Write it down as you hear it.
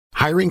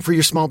Hiring for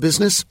your small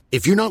business?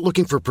 If you're not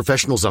looking for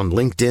professionals on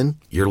LinkedIn,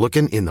 you're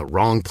looking in the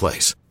wrong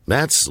place.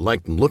 That's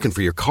like looking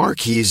for your car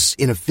keys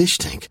in a fish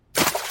tank.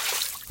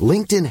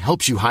 LinkedIn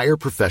helps you hire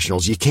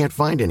professionals you can't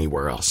find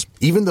anywhere else,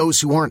 even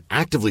those who aren't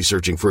actively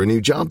searching for a new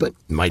job but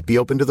might be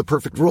open to the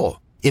perfect role.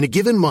 In a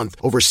given month,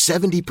 over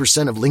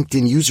 70% of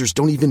LinkedIn users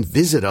don't even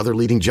visit other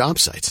leading job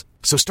sites.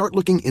 So start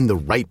looking in the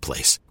right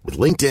place. With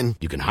LinkedIn,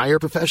 you can hire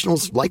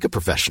professionals like a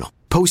professional.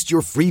 Post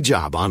your free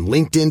job on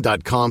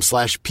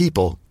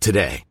linkedin.com/people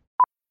today.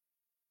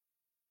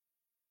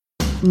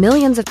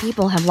 Millions of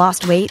people have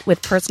lost weight with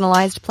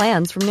personalized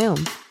plans from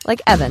Noom.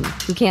 Like Evan,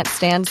 who can't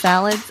stand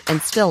salads and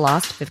still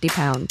lost 50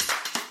 pounds.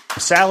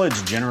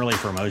 Salads generally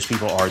for most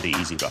people are the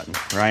easy button,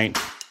 right?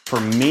 For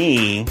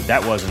me,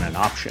 that wasn't an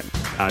option.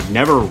 I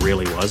never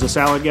really was a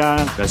salad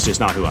guy. That's just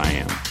not who I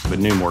am. But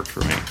Noom worked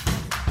for me.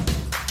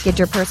 Get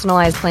your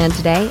personalized plan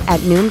today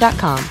at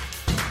Noom.com.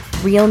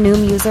 Real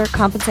Noom user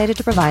compensated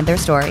to provide their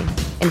story.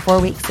 In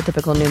 4 weeks, the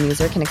typical Noom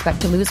user can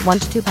expect to lose 1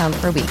 to 2 pounds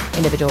per week.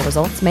 Individual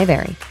results may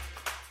vary.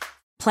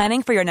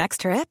 Planning for your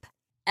next trip?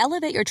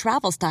 Elevate your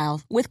travel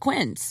style with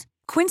Quince.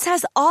 Quince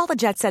has all the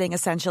jet-setting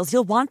essentials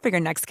you'll want for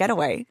your next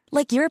getaway,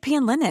 like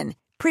European linen,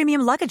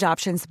 premium luggage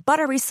options,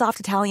 buttery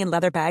soft Italian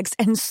leather bags,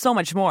 and so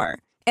much more.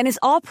 And is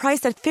all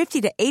priced at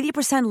 50 to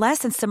 80% less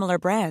than similar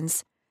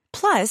brands.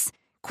 Plus,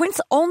 Quince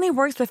only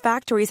works with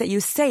factories that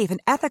use safe and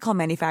ethical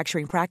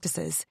manufacturing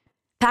practices.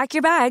 Pack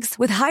your bags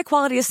with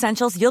high-quality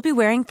essentials you'll be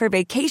wearing for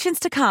vacations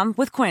to come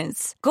with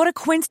Quince. Go to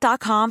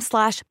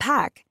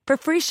quince.com/pack for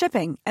free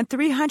shipping and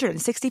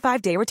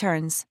 365-day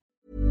returns.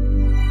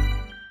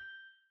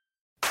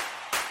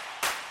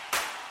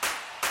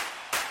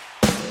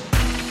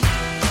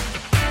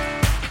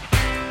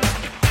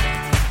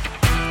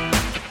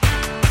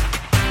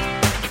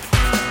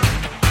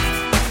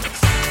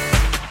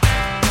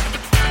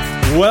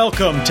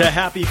 Welcome to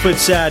Happy Foot,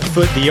 Sad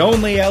Foot, the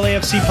only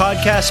LAFC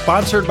podcast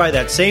sponsored by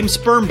that same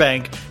sperm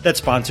bank that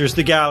sponsors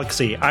the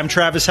Galaxy. I'm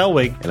Travis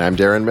Helwig. And I'm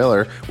Darren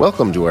Miller.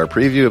 Welcome to our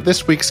preview of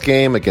this week's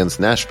game against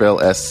Nashville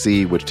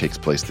SC, which takes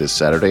place this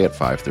Saturday at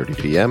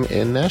 5:30 p.m.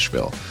 in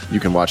Nashville. You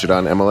can watch it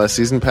on MLS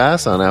Season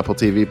Pass on Apple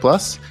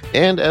TV+.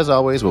 And as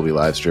always, we'll be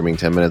live streaming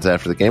 10 minutes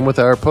after the game with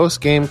our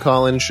post-game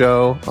call-in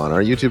show on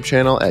our YouTube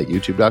channel at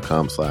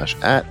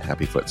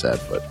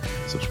youtube.com/@HappyFootSadFoot.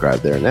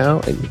 Subscribe there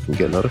now, and you can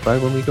get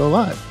notified when we go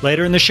live.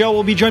 Later in the show,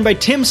 we'll be joined by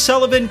Tim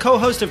Sullivan,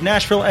 co-host of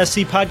Nashville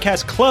SC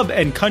podcast Club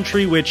and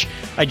Country, which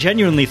I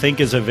genuinely think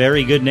is a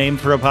very good name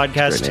for a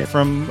podcast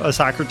from a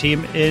soccer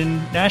team in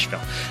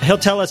Nashville. He'll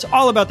tell us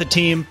all about the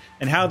team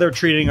and how they're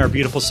treating our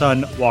beautiful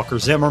son, Walker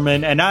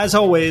Zimmerman. And as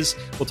always,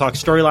 we'll talk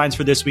storylines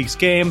for this week's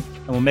game,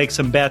 and we'll make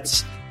some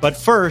bets. But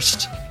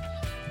first,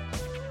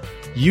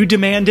 you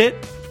demand it.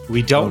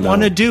 We don't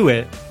want to do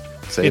it.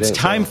 It's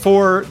time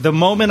for the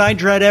moment I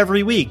dread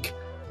every week.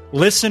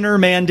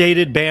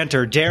 Listener-mandated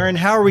banter. Darren,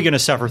 how are we going to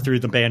suffer through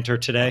the banter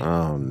today?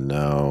 Oh,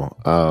 no.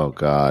 Oh,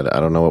 God. I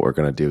don't know what we're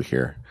going to do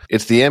here.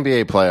 It's the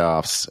NBA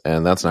playoffs,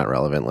 and that's not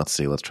relevant. Let's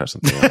see. Let's try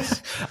something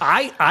else.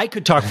 I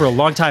could talk for a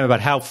long time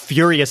about how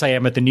furious I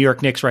am at the New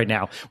York Knicks right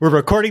now. We're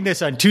recording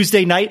this on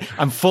Tuesday night.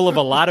 I'm full of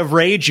a lot of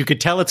rage. You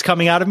could tell it's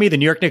coming out of me. The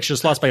New York Knicks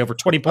just lost by over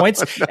 20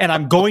 points, and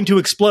I'm going to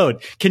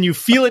explode. Can you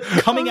feel it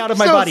coming out of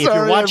my body? If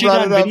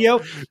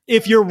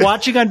you're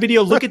watching on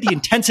video, look at the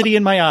intensity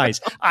in my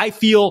eyes. I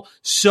feel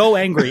so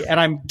angry, and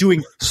I'm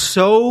doing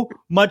so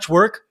much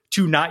work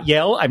to not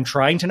yell. I'm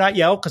trying to not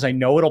yell because I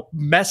know it'll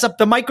mess up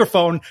the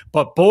microphone,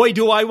 but boy,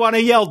 do I want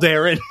to yell,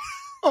 Darren.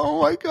 Oh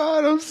my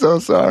God, I'm so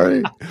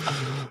sorry.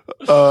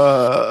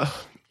 The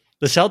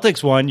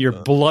Celtics won, your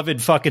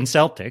beloved fucking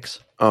Celtics.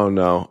 Oh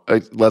no,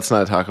 let's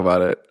not talk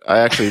about it. I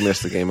actually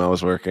missed the game. I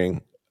was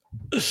working.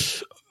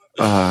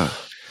 What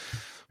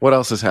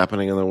else is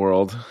happening in the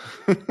world?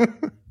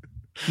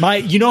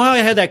 You know how I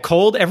had that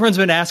cold? Everyone's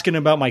been asking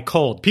about my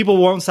cold. People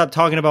won't stop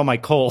talking about my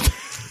cold.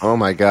 Oh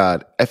my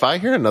God. If I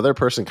hear another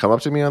person come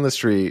up to me on the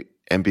street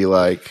and be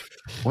like,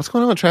 what's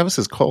going on with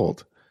Travis's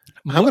cold?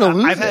 I'm going to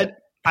lose it.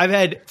 I've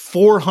had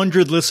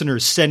 400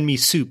 listeners send me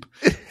soup.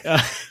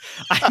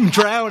 I'm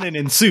drowning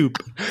in soup.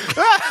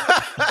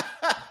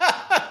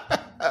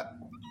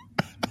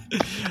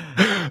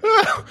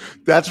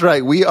 That's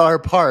right. We are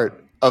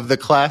part of the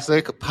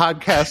classic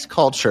podcast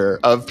culture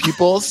of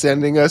people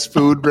sending us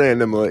food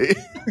randomly.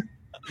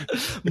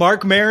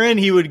 Mark Maron,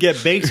 he would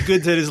get baked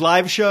goods at his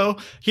live show.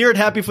 Here at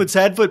Happy Foot,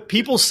 Sad Foot,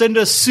 people send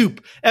us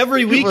soup.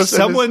 Every week,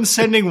 someone's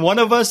sending one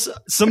of us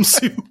some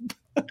soup.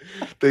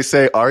 They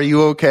say, "Are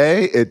you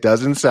okay?" It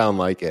doesn't sound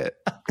like it.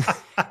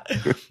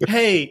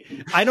 Hey,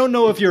 I don't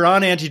know if you're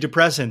on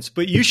antidepressants,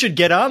 but you should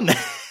get on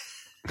that.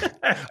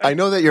 I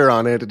know that you're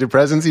on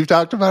antidepressants. You've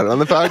talked about it on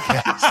the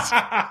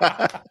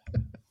podcast.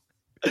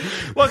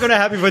 Welcome to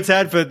Happy Foot,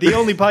 Sad Foot, the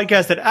only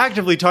podcast that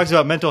actively talks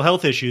about mental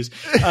health issues.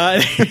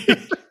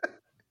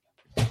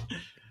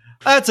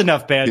 That's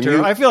enough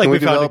banter. I feel like we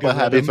found a good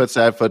Happy Foot,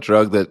 Sad Foot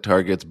drug that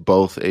targets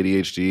both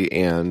ADHD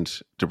and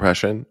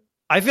depression.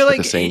 I feel like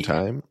at the same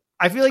time.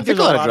 I feel like there's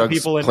a lot of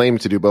people claim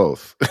to do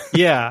both.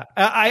 Yeah,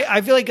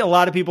 I feel like a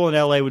lot of people in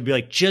LA would be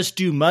like, "Just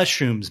do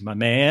mushrooms, my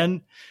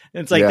man."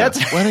 And it's like,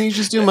 why don't you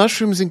just do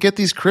mushrooms and get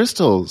these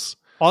crystals?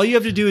 All you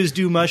have to do is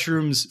do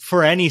mushrooms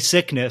for any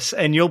sickness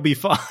and you'll be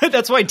fine.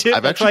 That's why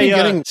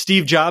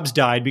Steve Jobs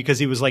died, because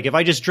he was like, if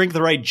I just drink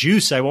the right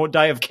juice, I won't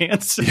die of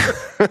cancer.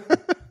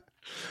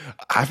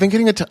 I've been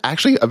getting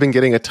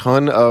a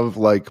ton of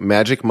like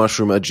magic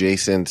mushroom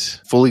adjacent,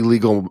 fully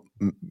legal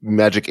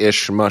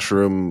magic-ish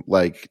mushroom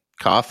like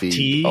coffee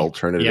tea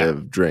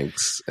alternative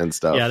drinks and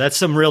stuff. Yeah, that's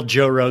some real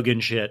Joe Rogan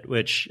shit,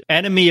 which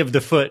enemy of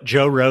the foot,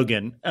 Joe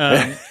Rogan.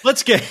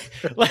 Let's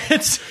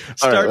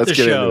start the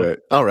show. Into it.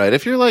 All right.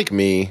 If you're like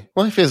me,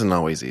 life isn't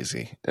always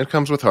easy. It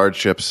comes with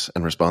hardships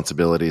and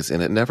responsibilities,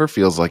 and it never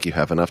feels like you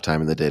have enough time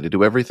in the day to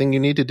do everything you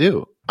need to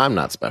do. I'm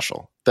not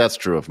special. That's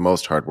true of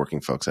most hardworking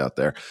folks out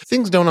there.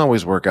 Things don't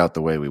always work out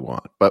the way we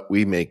want, but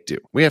we make do.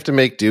 We have to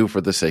make do for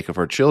the sake of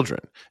our children.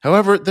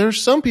 However,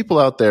 there's some people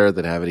out there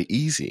that have it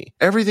easy.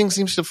 Everything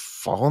seems to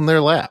fall in their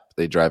lap.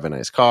 They drive a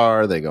nice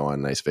car, they go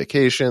on nice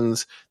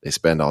vacations, they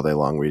spend all day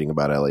long reading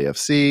about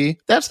LAFC.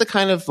 That's the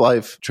kind of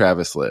life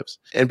Travis lives.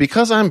 And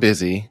because I'm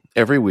busy,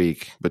 every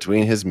week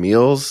between his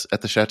meals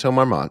at the Chateau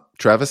Marmont,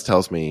 Travis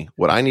tells me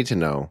what I need to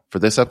know for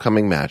this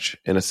upcoming match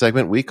in a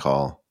segment we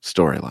call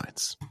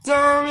Storylines.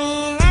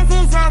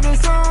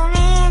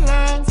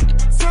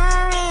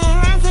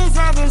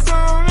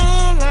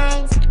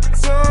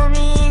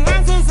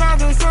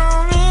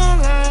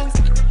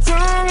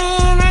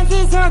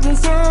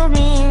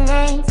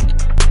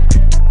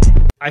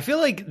 I feel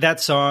like that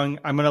song,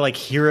 I'm going to like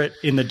hear it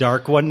in the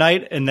dark one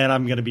night and then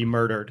I'm going to be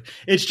murdered.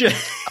 It's just...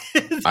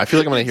 I feel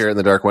like I'm going to hear it in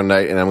the dark one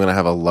night and I'm going to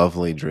have a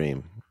lovely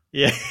dream.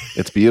 Yeah.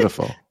 It's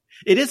beautiful.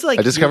 It is like...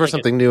 I discover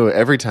something new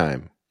every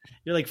time.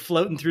 You're like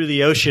floating through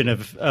the ocean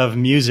of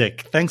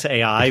music. Thanks,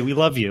 AI. We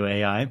love you,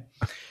 AI.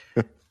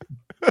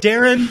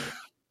 Darren,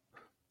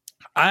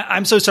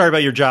 I'm so sorry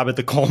about your job at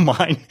the coal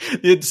mine.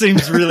 It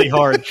seems really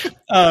hard.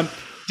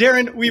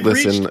 Darren, we've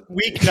reached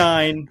week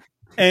 9.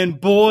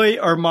 And boy,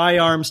 are my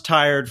arms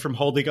tired from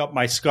holding up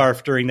my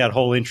scarf during that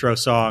whole intro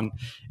song.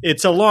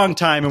 It's a long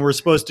time, and we're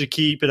supposed to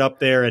keep it up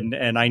there,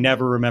 and I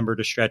never remember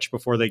to stretch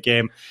before the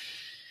game.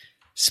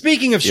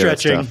 Speaking of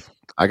stretching...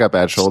 I got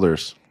bad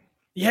shoulders.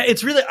 Yeah,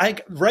 it's really...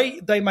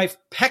 my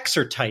pecs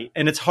are tight,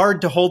 and it's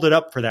hard to hold it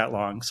up for that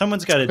long.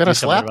 Someone's got to do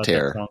something about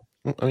that.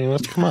 I mean,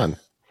 come on.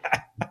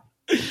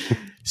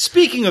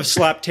 Speaking of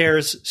slap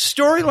tears,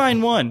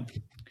 storyline 1.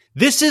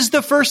 This is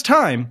the first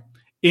time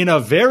in a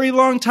very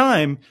long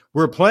time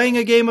we're playing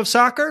a game of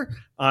soccer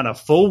on a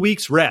full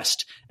week's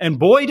rest. And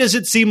boy, does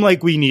it seem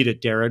like we need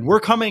it, Darren. We're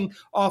coming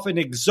off an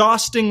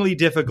exhaustingly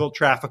difficult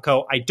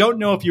Trafico. I don't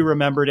know if you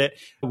remembered it.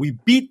 We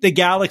beat the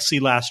Galaxy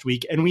last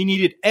week, and we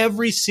needed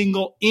every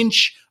single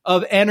inch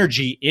of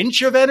energy.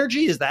 Inch of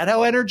energy? Is that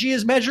how energy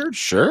is measured?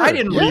 Sure. I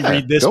didn't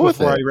reread this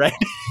before I read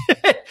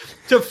it.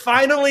 To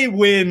finally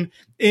win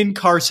in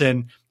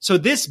Carson. So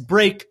this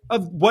break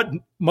of what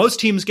most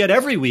teams get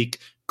every week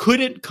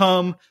couldn't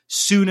come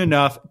soon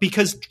enough,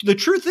 because the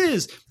truth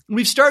is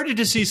we've started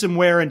to see some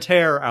wear and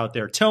tear out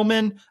there.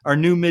 Tillman, our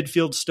new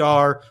midfield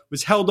star,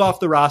 was held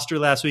off the roster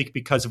last week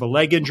because of a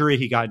leg injury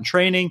he got in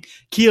training.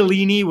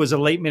 Chiellini was a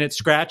late-minute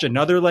scratch,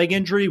 another leg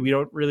injury. We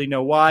don't really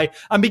know why.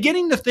 I'm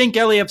beginning to think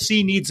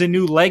LAFC needs a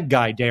new leg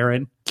guy,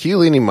 Darren.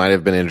 Chiellini might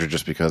have been injured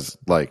just because,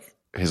 like,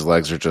 his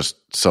legs are just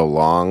so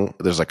long.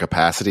 There's a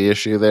capacity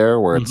issue there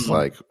where it's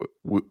like,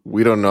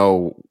 we don't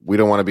know. We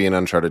don't want to be in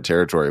uncharted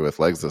territory with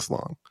legs this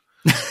long.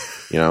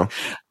 You know,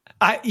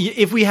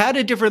 if we had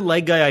a different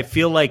leg guy, I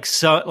feel like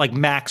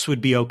Max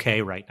would be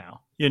okay right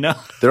now. You know,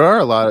 there are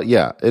a lot of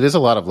it is a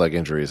lot of leg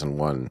injuries on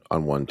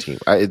one team.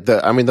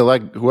 The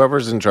leg,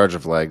 whoever's in charge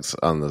of legs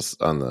on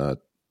the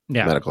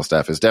medical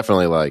staff is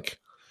definitely like,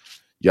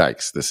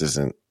 yikes, this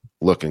isn't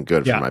looking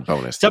good for my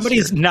bonus.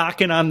 Somebody's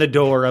knocking on the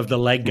door of the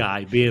leg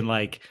guy, being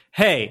like,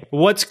 "Hey,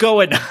 what's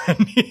going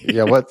on?"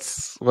 Yeah,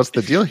 what's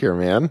the deal here,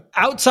 man?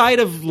 Outside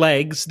of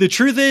legs, the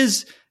truth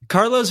is,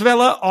 Carlos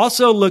Vela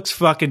also looks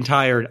fucking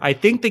tired. I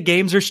think the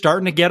games are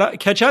starting to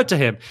catch out to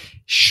him.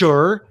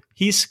 Sure,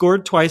 he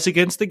scored twice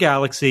against the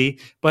Galaxy,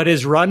 but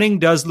his running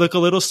does look a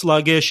little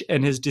sluggish,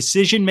 and his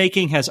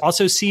decision-making has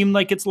also seemed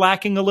like it's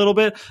lacking a little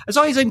bit. I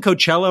saw he's in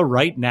Coachella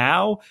right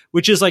now,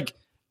 which is like,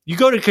 you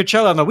go to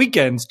Coachella on the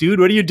weekends, dude.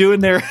 What are you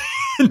doing there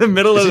in the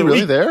middle of the week?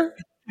 Is he really there?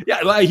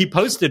 Yeah, well, he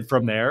posted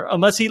from there.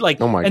 Unless he God.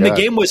 The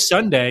game was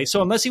Sunday,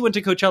 so unless he went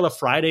to Coachella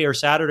Friday or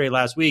Saturday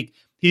last week,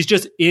 he's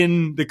just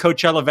in the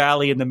Coachella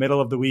Valley in the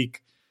middle of the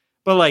week.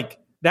 But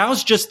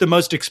now's just the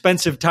most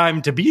expensive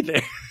time to be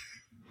there.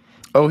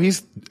 Oh,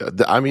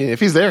 if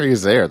he's there,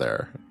 he's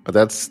there. But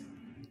that's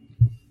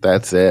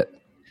it.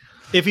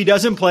 If he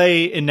doesn't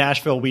play in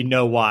Nashville, we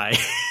know why.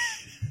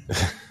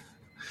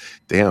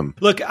 Damn.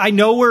 Look, I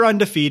know we're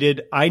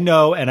undefeated. I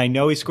know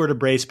he scored a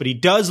brace, but he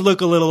does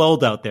look a little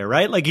old out there,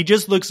 right? Like, he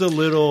just looks a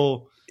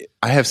little...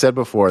 I have said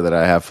before that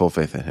I have full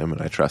faith in him and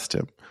I trust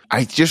him.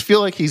 I just feel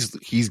like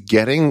he's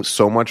getting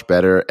so much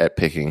better at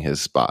picking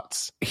his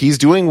spots. He's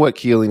doing what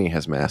Chiellini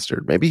has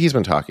mastered. Maybe he's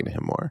been talking to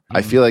him more.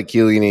 I feel like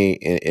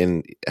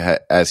Chiellini,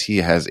 as he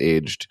has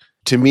aged,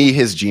 to me,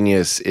 his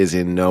genius is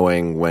in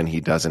knowing when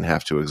he doesn't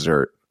have to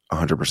exert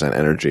 100%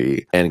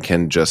 energy and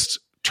can just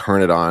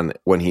turn it on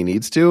when he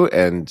needs to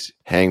and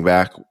hang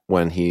back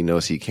when he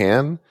knows he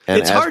can.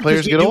 And as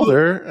players get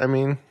older, I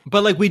mean,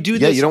 but like we do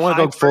this. Yeah, you don't want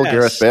to go full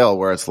Gareth Bale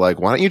where it's like,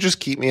 why don't you just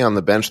keep me on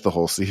the bench the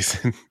whole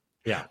season?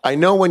 Yeah. I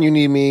know when you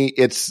need me,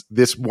 it's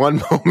this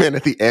one moment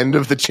at the end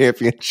of the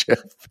championship.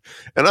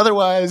 And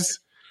otherwise,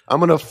 I'm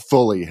going to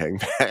fully hang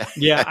back.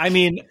 Yeah, I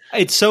mean,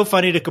 it's so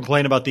funny to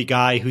complain about the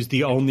guy who's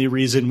the only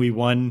reason we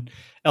won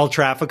El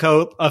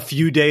Tráfico a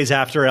few days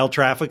after El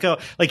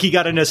Tráfico. Like, he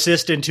got an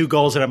assist and 2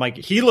 goals, and I'm like,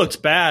 he looks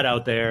bad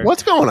out there.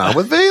 What's going on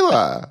with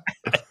Vela?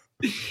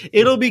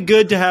 It'll be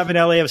good to have an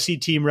LAFC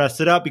team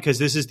rested up because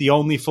this is the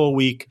only full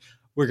week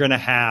we're going to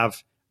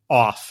have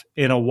off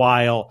in a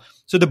while.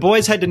 So the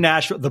boys head to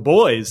Nashville. The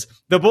boys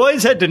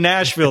head to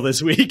Nashville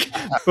this week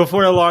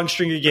before a long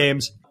string of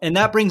games. And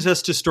that brings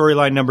us to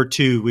storyline number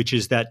 2, which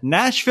is that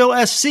Nashville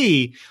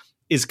SC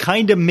is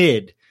kind of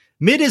mid.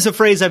 Mid is a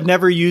phrase I've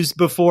never used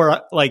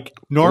before. Like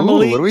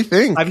normally, what do we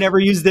think? I've never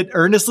used it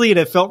earnestly, and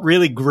it felt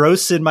really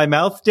gross in my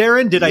mouth.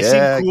 Darren, did I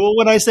seem cool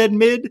when I said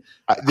mid?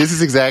 This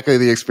is exactly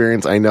the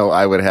experience I know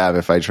I would have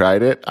if I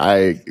tried it.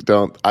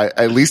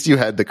 At least you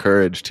had the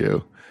courage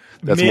to.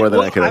 That's more than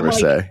I could ever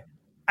say.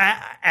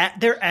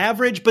 They're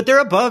average, but they're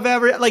above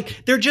average.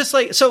 Like they're just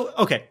like, so,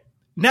 okay.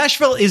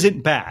 Nashville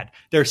isn't bad.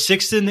 They're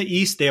 6th in the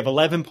East. They have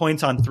 11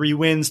 points on 3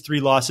 wins, 3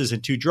 losses,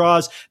 and 2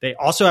 draws. They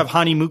also have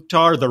Hani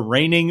Mukhtar, the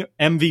reigning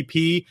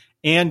MVP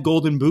and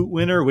Golden Boot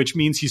winner, which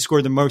means he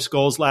scored the most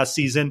goals last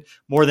season,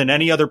 more than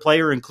any other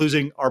player,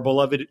 including our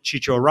beloved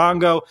Chicho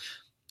Arango.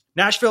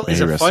 Nashville is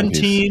a fun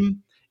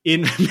team.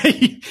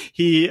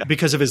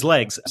 Because of his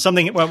legs.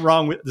 Something went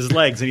wrong with his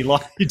legs and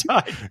he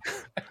died.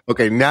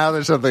 Okay, now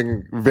there's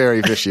something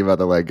very fishy about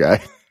the leg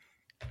guy.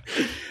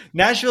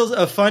 Nashville's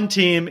a fun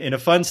team in a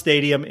fun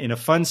stadium in a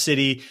fun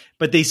city,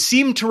 but they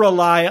seem to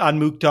rely on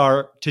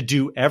Mukhtar to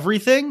do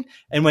everything.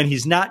 And when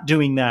he's not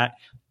doing that,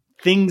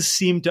 things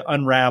seem to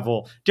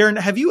unravel. Darren,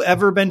 have you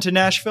ever been to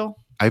Nashville?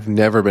 I've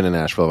never been to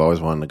Nashville. I've always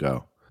wanted to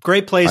go.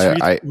 Great place.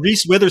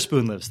 Reese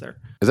Witherspoon lives there.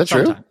 Is that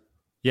true?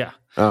 Yeah.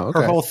 Oh,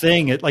 okay. Her whole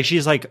thing,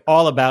 she's like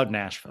all about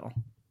Nashville.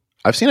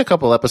 I've seen a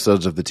couple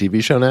episodes of the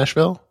TV show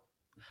Nashville,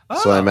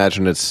 so I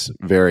imagine it's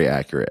very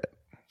accurate,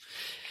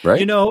 right?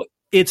 You know,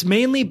 it's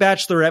mainly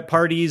bachelorette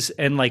parties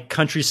and like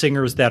country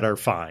singers that are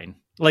fine.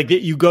 Like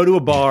you go to a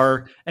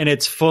bar and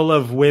it's full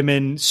of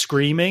women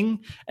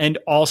screaming and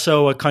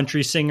also a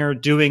country singer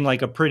doing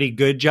like a pretty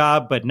good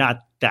job, but not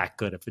that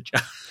good of a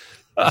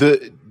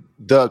job.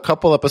 The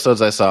couple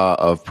episodes I saw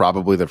of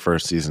probably the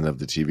first season of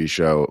the TV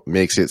show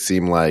makes it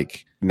seem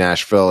like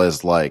Nashville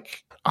is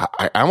like,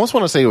 I almost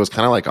want to say it was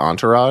kind of like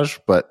Entourage,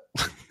 but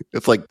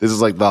it's like, this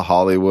is like the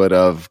Hollywood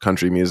of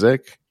country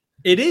music.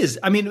 It is.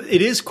 I mean,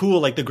 it is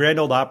cool. Like the Grand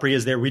Ole Opry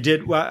is there. We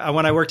did,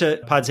 when I worked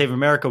at Pod Save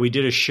America, we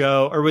did a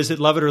show, or was it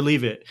Love It or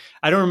Leave It?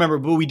 I don't remember,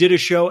 but we did a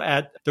show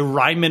at the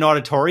Ryman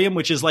Auditorium,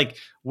 which is like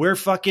where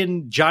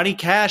fucking Johnny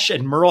Cash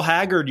and Merle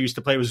Haggard used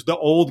to play. It was the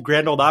old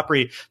Grand Ole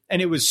Opry.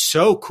 And it was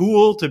so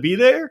cool to be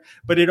there.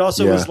 But it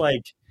also was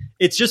like,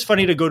 it's just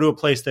funny to go to a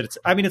place that it's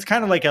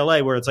kind of like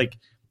LA where it's like,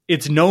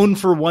 it's known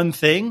for one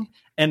thing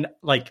and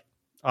like,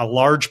 a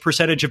large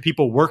percentage of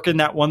people work in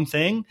that one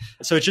thing.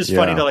 So it's just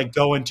funny to like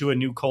go into a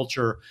new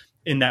culture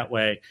in that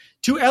way.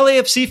 To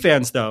LAFC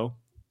fans, though,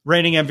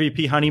 reigning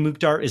MVP Hani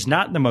Mukhtar is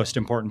not the most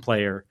important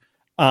player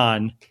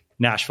on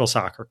Nashville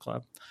Soccer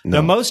Club. No.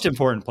 The most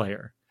important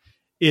player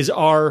is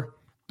our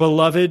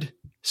beloved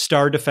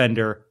star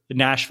defender, the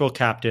Nashville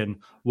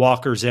captain,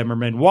 Walker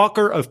Zimmerman.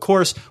 Walker, of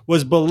course,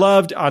 was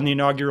beloved on the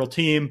inaugural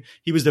team.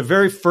 He was the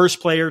very first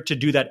player to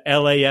do that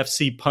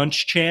LAFC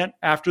punch chant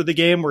after the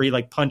game where he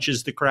like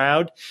punches the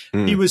crowd.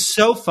 He was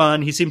so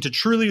fun. He seemed to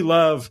truly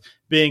love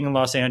being in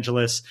Los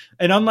Angeles.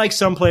 And unlike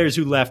some players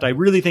who left, I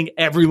really think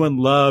everyone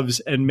loves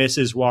and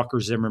misses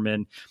Walker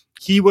Zimmerman.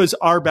 He was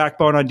our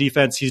backbone on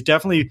defense. He's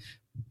definitely,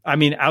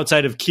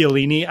 outside of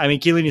Chiellini,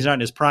 Chiellini's not in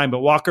his prime, but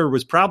Walker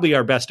was probably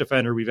our best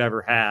defender we've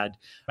ever had.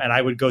 And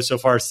I would go so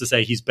far as to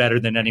say he's better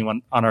than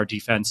anyone on our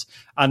defense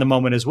on the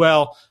moment as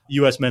well.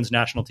 U.S. men's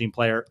national team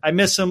player. I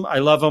miss him. I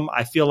love him.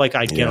 I feel like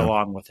I'd get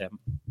along with him.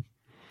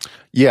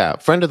 Yeah,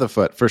 friend of the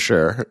foot for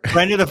sure.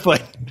 Friend of the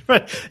foot.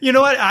 You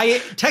know what? I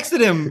texted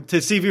him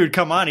to see if he would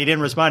come on. He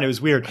didn't respond. It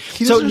was weird.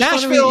 He doesn't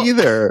Nashville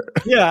either.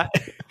 Yeah,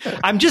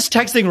 I'm just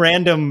texting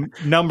random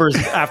numbers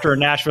after a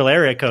Nashville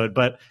area code,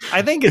 but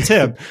I think it's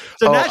him.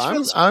 So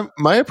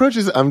my approach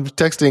is I'm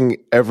texting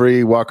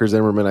every Walker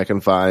Zimmerman I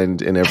can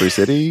find in every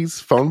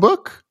city's phone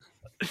book.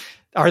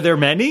 Are there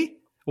many?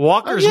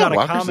 Walker's not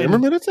Walker a common.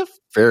 Zimmerman, it's a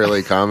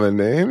fairly common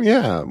name.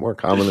 Yeah, more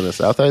common in the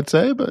South, I'd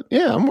say. But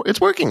yeah,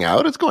 it's working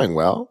out. It's going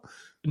well.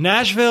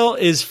 Nashville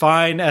is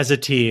fine as a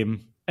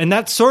team. And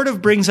that sort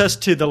of brings us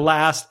to the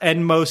last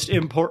and most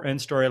important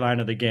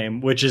storyline of the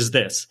game, which is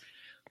this.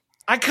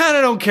 I kind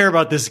of don't care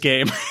about this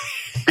game.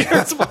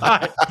 Here's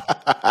why.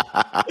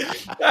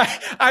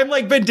 I'm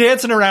like been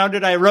dancing around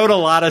it. I wrote a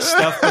lot of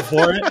stuff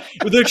before it.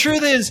 But the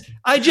truth is,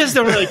 I just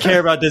don't really care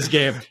about this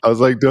game. I was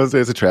like, don't say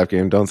it's a trap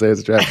game. Don't say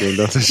it's a trap game.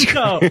 Don't say it's a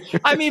trap game. No,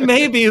 I mean,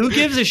 maybe. Who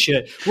gives a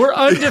shit? We're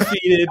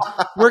undefeated.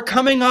 We're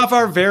coming off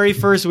our very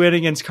first win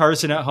against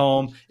Carson at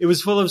home. It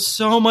was full of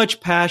so much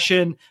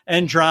passion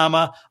and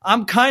drama.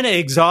 I'm kind of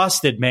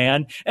exhausted,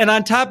 man. And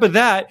on top of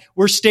that,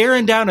 we're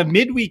staring down a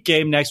midweek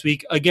game next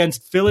week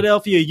against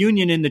Philadelphia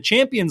Union in the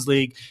Champions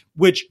League,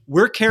 which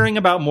we're caring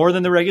about more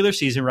than the regular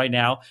season right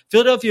now.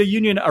 Philadelphia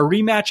Union, a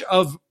rematch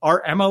of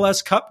our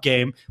MLS Cup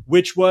game,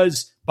 which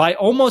was by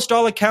almost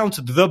all accounts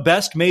the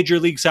best Major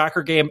League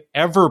Soccer game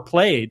ever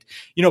played.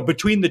 You know,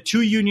 between the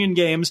two Union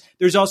games,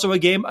 there's also a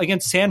game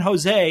against San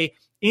Jose.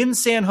 In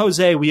San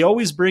Jose, we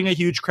always bring a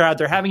huge crowd.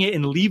 They're having it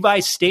in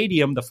Levi's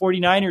Stadium, the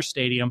 49ers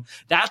Stadium.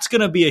 That's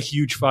going to be a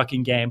huge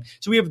fucking game.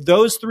 So we have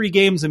those three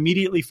games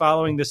immediately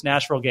following this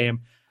Nashville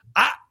game.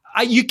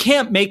 You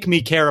can't make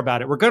me care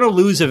about it. We're going to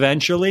lose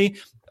eventually.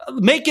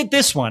 Make it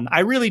this one.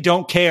 I really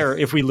don't care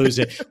if we lose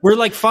it. We're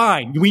like,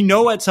 fine. We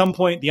know at some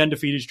point the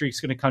undefeated streak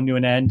is going to come to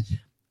an end.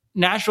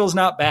 Nashville's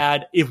not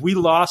bad. If we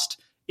lost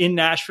in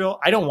Nashville,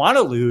 I don't want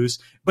to lose,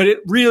 but it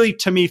really,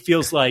 to me,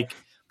 feels like,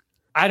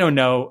 I don't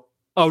know,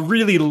 a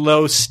really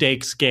low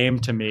stakes game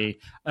to me.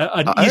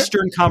 An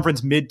Eastern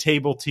Conference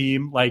mid-table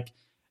team. Like,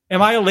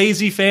 am I a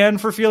lazy fan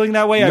for feeling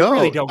that way? No, I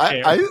really don't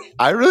care.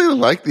 I really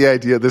like the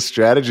idea, the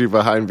strategy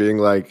behind being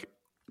like,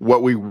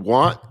 what we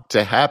want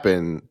to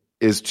happen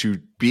is to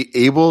be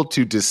able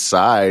to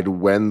decide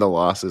when the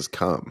losses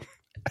come.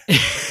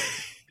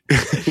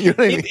 You know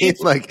what I mean?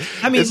 It's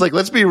like,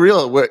 let's be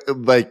real.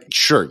 Like,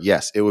 sure,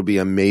 yes, it would be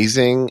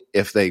amazing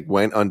if they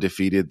went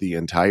undefeated the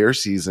entire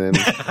season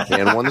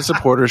and won the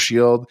Supporter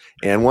Shield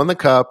and won the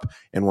Cup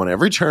and won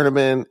every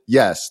tournament.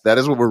 Yes, that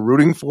is what we're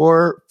rooting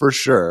for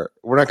sure.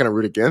 We're not going to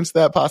root against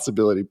that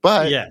possibility.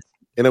 But yes,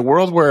 in a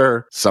world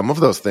where some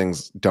of those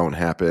things don't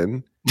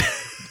happen,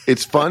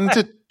 it's fun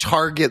to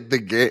target the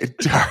game,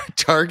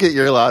 target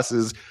your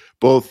losses,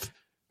 both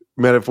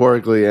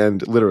metaphorically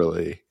and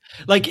literally.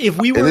 Like if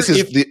we were, and this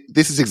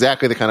is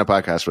exactly the kind of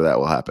podcast where that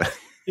will happen.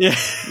 Yeah,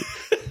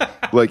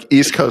 like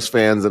East Coast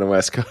fans and a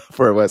West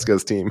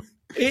Coast team.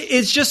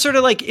 It's just sort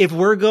of like if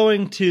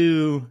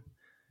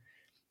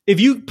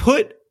you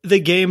put the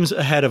games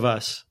ahead of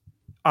us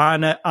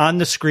on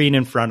the screen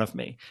in front of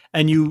me,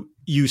 and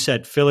you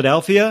said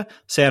Philadelphia,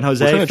 San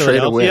Jose,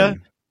 Philadelphia,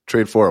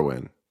 trade for a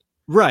win,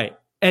 right?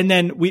 And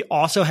then we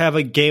also have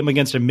a game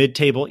against a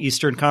mid-table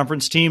Eastern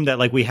Conference team that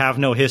like we have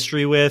no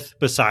history with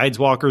besides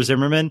Walker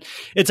Zimmerman.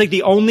 It's like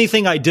the only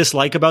thing I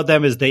dislike about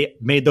them is they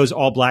made those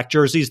all black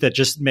jerseys that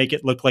just make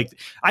it look like,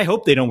 I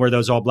hope they don't wear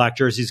those all black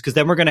jerseys because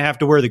then we're going to have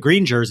to wear the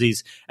green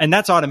jerseys. And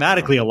that's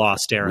automatically a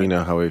loss, Darren. We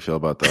know how we feel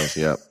about those.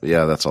 Yep.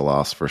 Yeah, that's a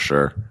loss for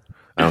sure.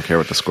 I don't care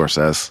what the score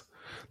says.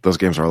 Those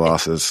games are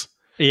losses.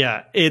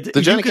 Yeah.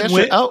 The Johnny Cash,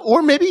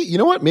 or maybe, you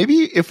know what? Maybe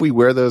if we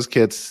wear those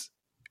kits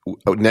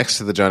next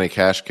to the Johnny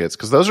Cash kits,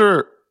 because those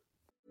are...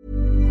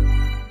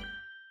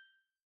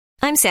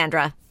 I'm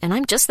Sandra, and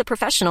I'm just the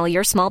professional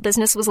your small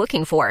business was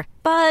looking for.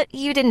 But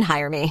you didn't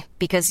hire me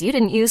because you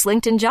didn't use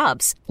LinkedIn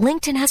Jobs.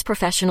 LinkedIn has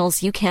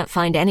professionals you can't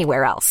find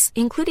anywhere else,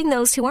 including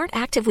those who aren't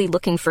actively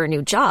looking for a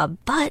new job,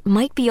 but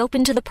might be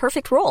open to the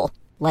perfect role,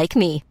 like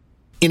me.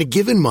 In a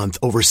given month,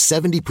 over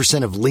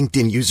 70% of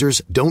LinkedIn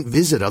users don't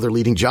visit other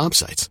leading job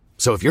sites.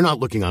 So if you're not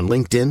looking on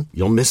LinkedIn,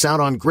 you'll miss out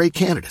on great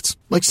candidates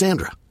like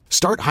Sandra.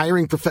 Start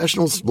hiring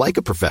professionals like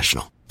a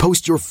professional.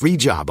 Post your free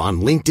job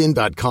on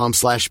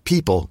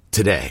linkedin.com/people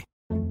today.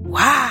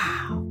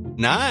 Wow.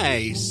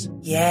 Nice.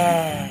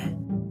 Yeah.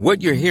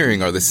 What you're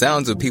hearing are the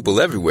sounds of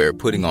people everywhere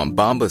putting on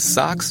Bombas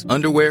socks,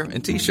 underwear,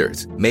 and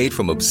T-shirts made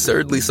from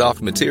absurdly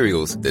soft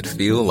materials that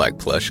feel like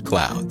plush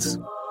clouds.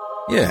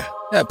 Yeah,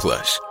 that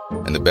plush.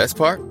 And the best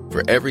part?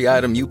 For every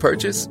item you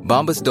purchase,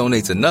 Bombas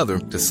donates another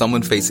to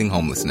someone facing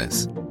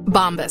homelessness.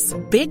 Bombas.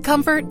 Big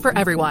comfort for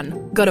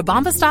everyone. Go to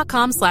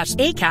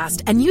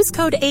bombas.com/ACAST and use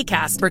code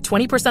ACAST for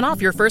 20%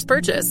 off your first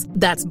purchase.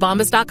 That's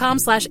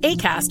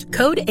bombas.com/ACAST.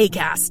 Code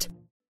ACAST.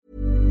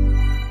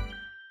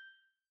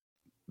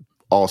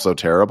 Also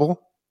terrible.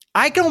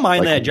 I don't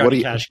mind that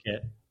Johnny Cash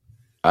kit.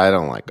 I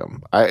don't like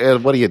them.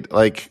 What do you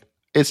like?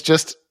 It's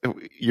just,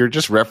 you're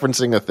just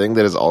referencing a thing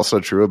that is also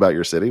true about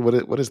your city.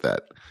 What is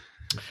that?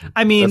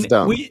 I mean,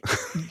 to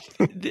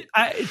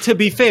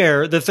be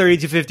fair, the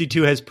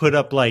 3252 has put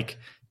up like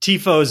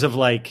tifos of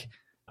like,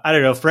 I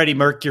don't know, Freddie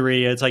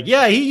Mercury. It's like,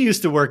 yeah, he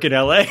used to work in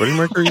LA. Freddie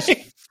Mercury's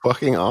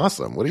fucking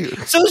awesome. What do you?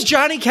 So is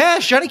Johnny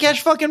Cash. Johnny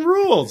Cash fucking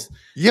rules.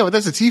 Yeah, but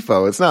that's a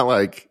tifo. It's not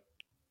like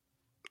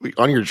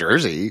on your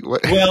jersey.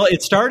 What? Well,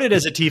 it started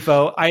as a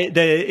tifo.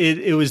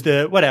 It was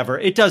the whatever.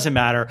 It doesn't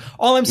matter.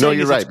 All I'm saying is,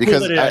 you're right,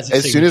 because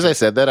as soon as I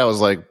said that, I was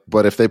like,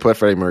 but if they put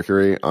Freddie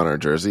Mercury on our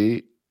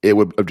jersey, it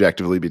would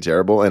objectively be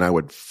terrible, and I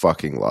would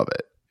fucking love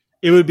it.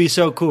 It would be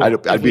so cool.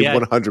 I'd be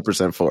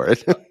 100% for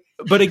it.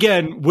 But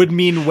again, would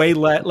mean way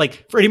less.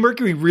 Like Freddie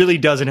Mercury really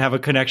doesn't have a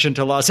connection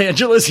to Los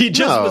Angeles. He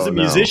just was a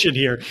musician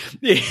here.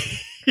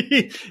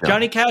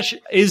 Johnny Cash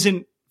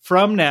isn't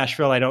from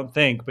Nashville, I don't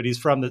think, but he's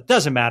from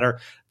doesn't matter.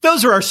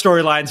 Those are our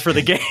storylines for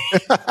the game.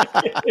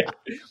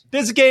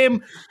 This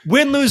game,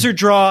 win, lose, or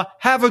draw,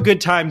 have a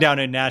good time down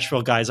in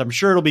Nashville, guys. I'm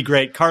sure it'll be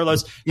great.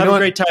 Carlos, have a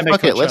great time.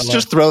 Okay, let's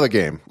just throw the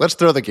game. Let's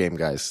throw the game,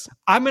 guys.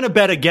 I'm going to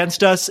bet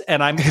against us,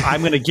 and I'm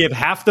going to give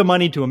half the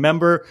money to a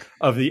member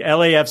of the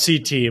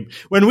LAFC team.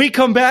 When we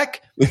come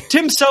back,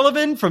 Tim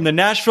Sullivan from the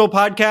Nashville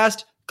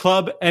podcast,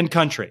 Club and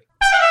Country.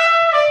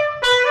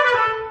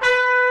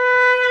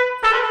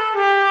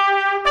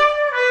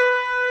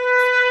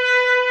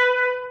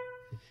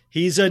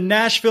 He's a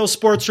Nashville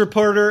sports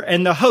reporter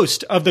and the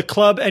host of the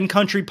Club and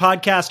Country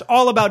podcast,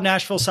 all about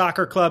Nashville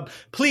Soccer Club.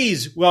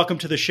 Please welcome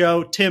to the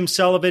show, Tim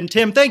Sullivan.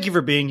 Tim, thank you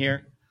for being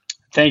here.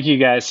 Thank you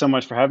guys so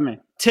much for having me.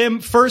 Tim,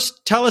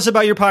 first, tell us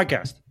about your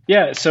podcast.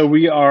 Yeah, so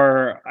we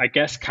are, I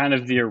guess, kind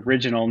of the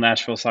original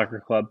Nashville Soccer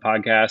Club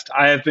podcast.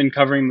 I have been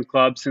covering the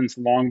club since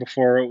long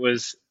before it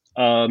was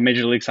a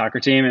Major League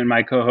Soccer team, and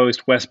my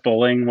co-host Wes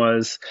Bowling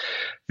was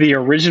the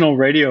original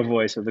radio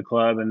voice of the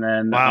club. And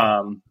then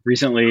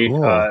recently,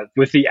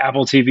 with the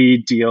Apple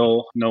TV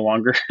deal no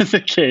longer the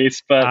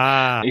case,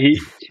 but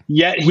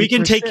we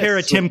can take care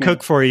of Tim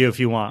Cook for you if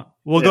you want.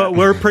 We'll go.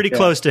 We're pretty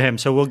close to him,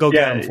 so we'll go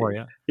get him for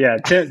you. Yeah,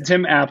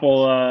 Tim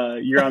Apple,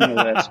 you're on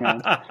the list,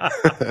 man.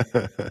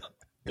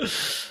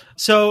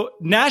 So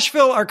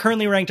Nashville are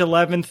currently ranked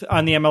 11th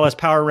on the MLS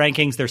Power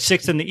Rankings. They're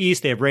 6th in the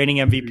East. They have reigning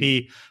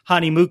MVP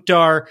Hani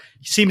Mukhtar.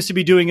 He seems to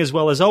be doing as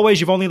well as always.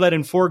 You've only let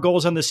in 4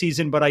 goals on the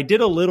season, but I did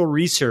a little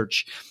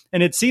research,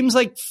 and it seems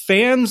like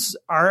fans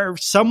are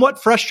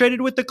somewhat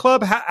frustrated with the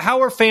club.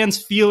 How are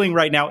fans feeling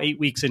right now, 8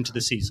 weeks into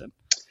the season?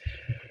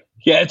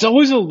 Yeah, it's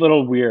always a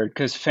little weird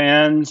because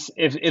fans,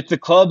 if the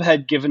club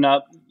had given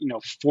up,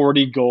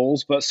 40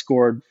 goals but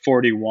scored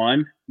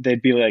 41,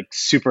 they'd be like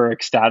super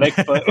ecstatic.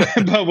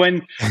 But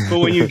when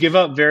you give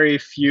up very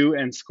few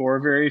and score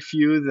very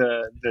few,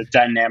 the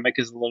dynamic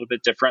is a little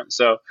bit different.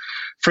 So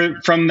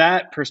from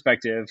that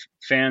perspective,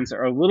 fans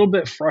are a little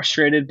bit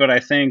frustrated, but I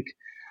think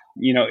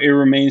it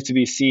remains to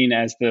be seen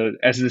as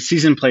the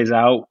season plays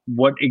out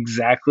what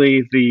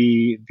exactly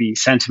the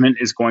sentiment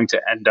is going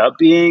to end up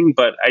being.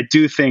 But I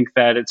do think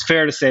that it's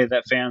fair to say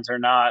that fans are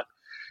not,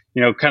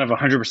 kind of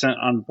 100%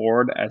 on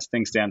board as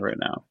things stand right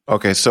now.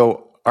 Okay,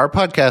 so our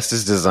podcast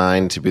is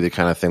designed to be the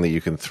kind of thing that you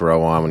can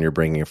throw on when you're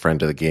bringing a friend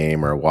to the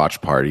game or a watch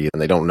party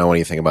and they don't know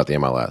anything about the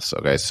MLS.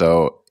 Okay,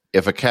 so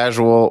if a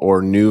casual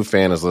or new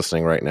fan is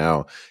listening right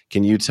now,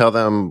 can you tell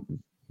them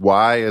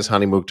why is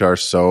Hani Mukhtar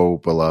so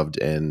beloved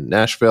in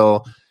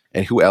Nashville,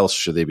 and who else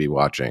should they be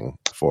watching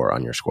for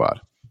on your squad?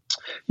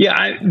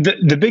 Yeah,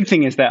 the big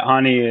thing is that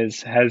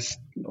Hani has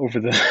over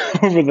the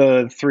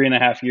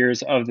 3.5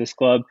 years of this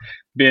club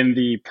been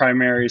the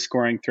primary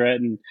scoring threat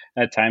and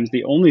at times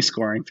the only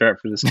scoring threat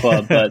for this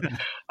club. But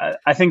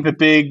I think the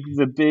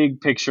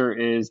big picture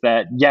is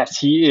that yes,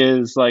 he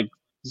is like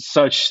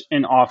such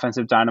an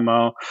offensive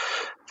dynamo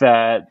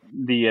that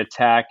the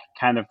attack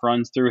kind of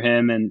runs through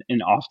him, and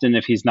often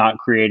if he's not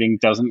creating,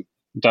 doesn't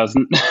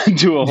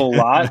do a whole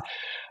lot.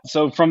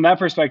 So from that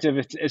perspective,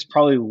 it's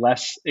probably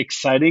less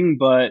exciting.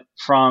 But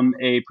from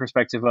a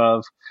perspective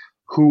of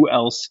who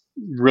else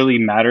really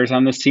matters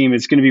on this team,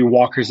 it's going to be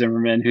Walker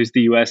Zimmerman, who's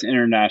the U.S.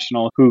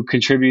 international, who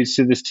contributes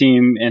to this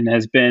team and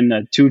has been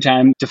a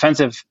 2-time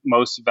defensive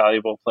most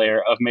valuable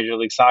player of Major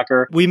League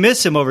Soccer. We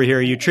miss him over here.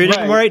 You treated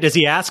him right? Does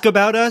he ask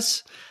about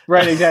us?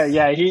 Right, exactly.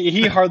 Yeah,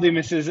 he hardly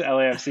misses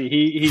LAFC.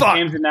 He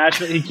came to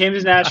Nashville. He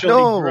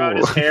grew out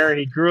his hair.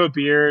 He grew a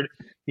beard.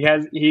 He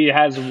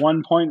has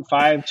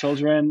 1.5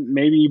 children.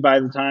 Maybe by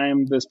the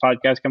time this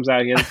podcast comes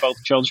out, he has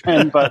both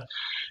children. But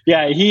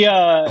yeah,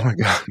 oh my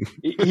God.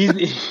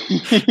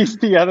 he's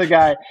the other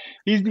guy.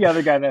 He's the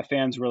other guy that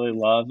fans really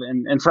love,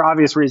 and for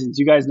obvious reasons.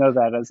 You guys know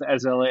that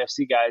as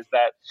LAFC guys,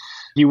 that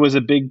he was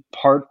a big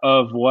part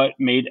of what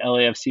made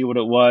LAFC what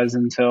it was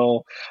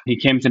until he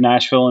came to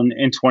Nashville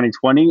in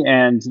 2020.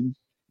 And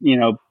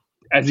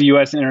as a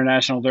U.S.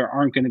 international, there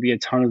aren't going to be a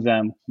ton of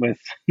them with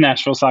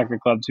Nashville Soccer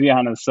Club, to be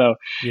honest. So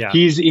yeah,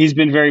 he's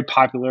been very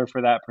popular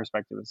for that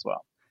perspective as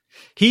well.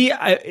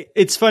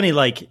 It's funny,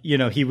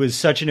 he was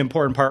such an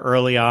important part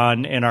early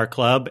on in our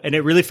club, and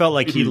it really felt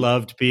like he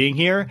loved being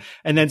here.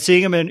 And then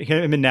seeing him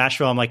in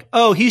Nashville, I'm like,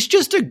 oh, he's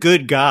just a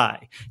good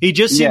guy. He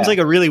just seems like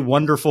a really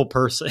wonderful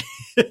person.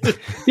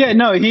 Yeah,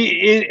 no,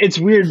 it's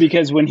weird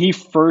because when he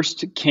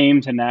first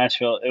came to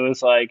Nashville, it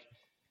was like,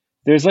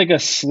 there's like a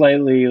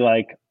slightly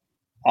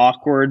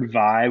awkward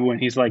vibe when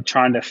he's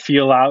trying to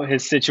feel out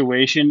his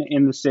situation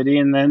in the city.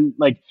 And then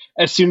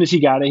as soon as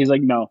he got it, he's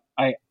like, no,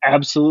 I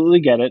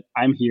absolutely get it.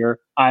 I'm here.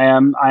 I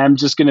am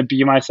just going to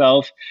be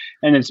myself.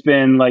 And it's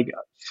been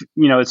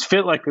it's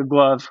fit like a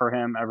glove for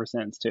him ever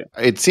since too.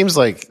 It seems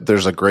like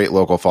there's a great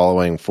local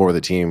following for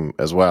the team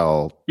as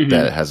well.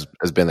 That has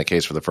been the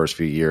case for the first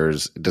few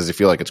years. Does it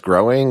feel like it's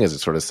growing? Is it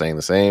sort of staying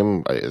the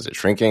same? Is it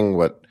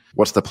shrinking?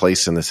 What's the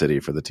place in the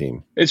city for the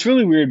team? It's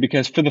really weird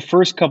because for the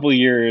first couple of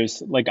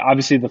years,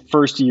 obviously the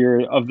first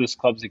year of this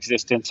club's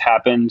existence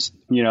happened,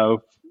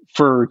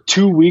 for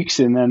 2 weeks,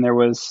 and then there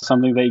was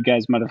something that you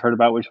guys might have heard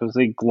about, which was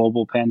a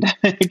global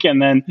pandemic.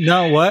 And then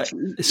what?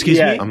 Excuse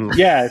me.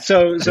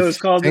 So it's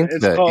called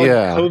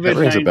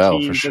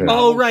COVID-19. For sure.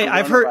 Oh, right.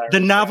 I've heard the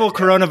novel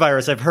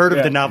coronavirus. I've heard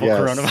of the novel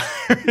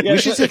coronavirus. We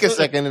should take a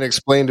second and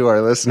explain to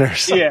our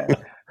listeners.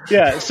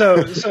 Yeah. So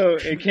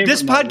it came.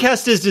 This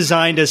podcast is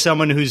designed as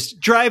someone who's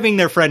driving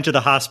their friend to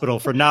the hospital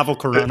for novel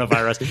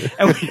coronavirus.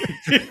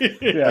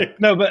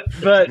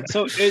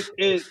 So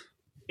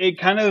it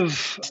kind of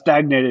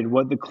stagnated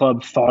what the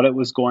club thought it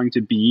was going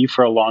to be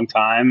for a long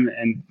time,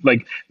 and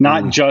like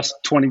not just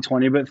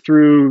 2020, but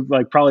through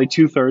like probably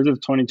 2/3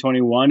 of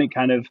 2021, it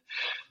kind of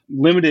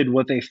limited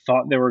what they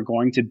thought they were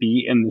going to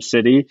be in the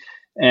city.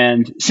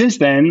 And since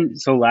then,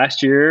 so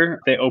last year,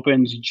 they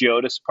opened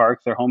Geodis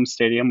Park, their home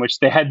stadium, which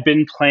they had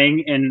been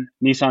playing in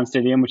Nissan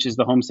Stadium, which is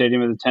the home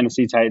stadium of the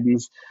Tennessee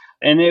Titans.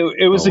 And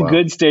it was a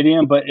good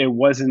stadium, but it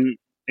wasn't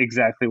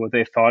exactly what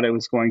they thought it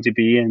was going to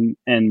be.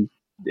 And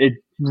it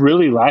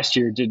really last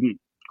year didn't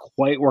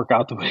quite work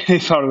out the way they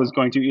thought it was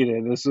going to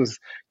either. This was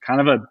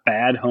kind of a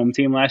bad home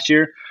team last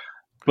year.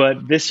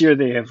 But this year,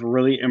 they have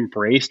really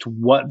embraced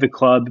what the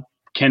club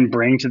can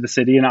bring to the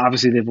city. And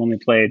obviously they've only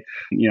played,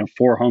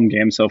 4 home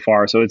games so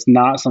far. So it's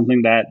not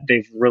something that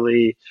they've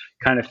really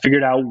kind of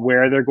figured out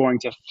where they're going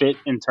to fit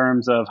in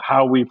terms of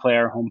how we play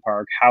our home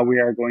park, how we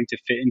are going to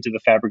fit into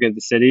the fabric of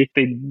the city.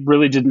 They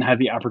really didn't have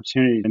the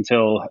opportunity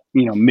until,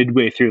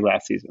 midway through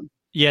last season.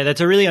 Yeah,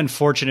 that's a really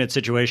unfortunate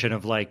situation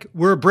of like,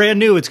 we're brand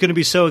new. It's going to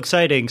be so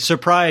exciting.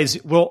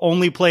 Surprise, we'll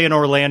only play in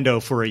Orlando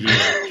for a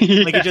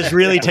year. Like it just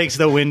really takes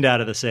the wind out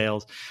of the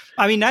sails.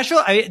 I mean,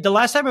 Nashville, the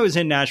last time I was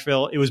in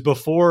Nashville, it was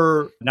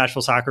before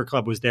Nashville Soccer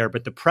Club was there,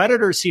 but the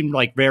Predators seemed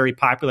like very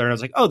popular. And I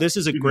was like, oh, this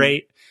is a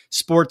great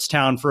sports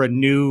town for a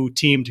new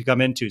team to come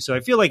into. So I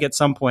feel like at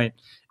some point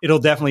it'll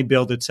definitely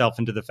build itself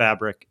into the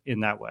fabric in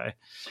that way.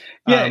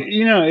 Yeah,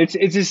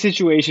 it's a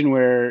situation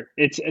where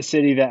it's a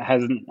city that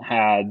hasn't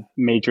had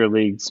major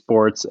league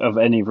sports of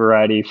any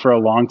variety for a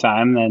long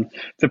time. And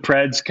the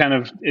Preds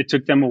it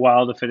took them a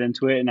while to fit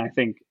into it. And I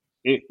think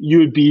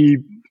you'd be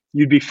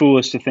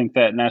foolish to think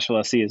that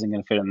Nashville SC isn't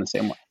going to fit in the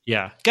same way.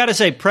 Yeah. Got to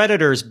say,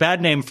 Predators,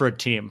 bad name for a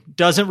team.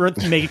 Doesn't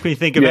make me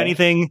think of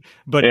anything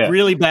but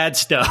really bad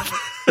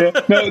stuff. So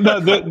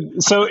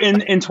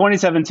in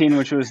 2017,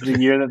 which was the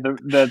year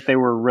that they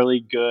were really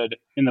good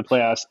in the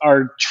playoffs,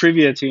 our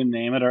trivia team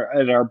name at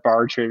our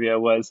bar trivia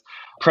was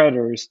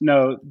Predators.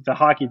 No, the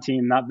hockey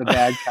team, not the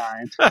bad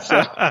kind.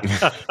 So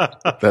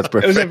that's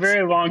perfect. It was a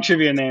very long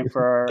trivia name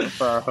for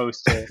our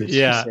host.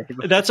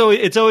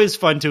 It's always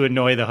fun to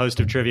annoy the host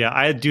of trivia.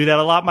 I do that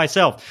a lot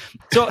myself.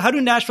 So how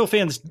do Nashville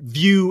fans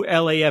view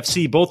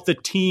LAFC, both the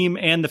team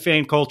and the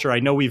fan culture? I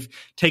know we've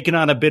taken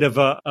on a bit of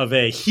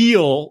a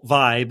heel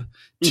vibe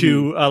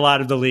to a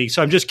lot of the league.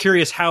 So I'm just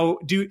curious, how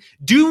do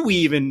you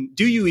even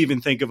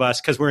think of us,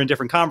 because we're in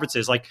different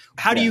conferences? Like,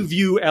 how do you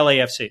view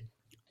LAFC?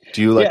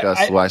 Do you like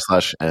us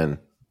Y/N?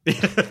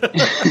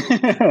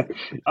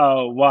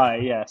 Why?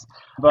 Yes.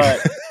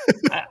 But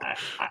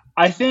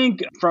I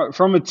think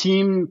from a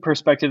team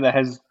perspective that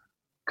has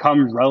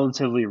come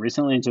relatively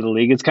recently into the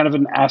league, it's kind of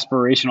an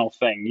aspirational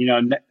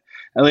thing.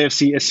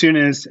 LAFC, as soon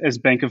as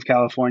Bank of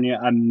California,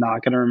 I'm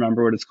not going to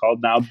remember what it's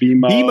called now.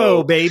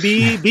 BMO,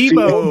 baby.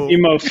 BMO.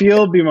 BMO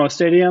Field, BMO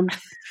Stadium.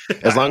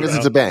 As long as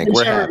it's a bank,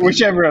 we're happy.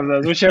 Whichever of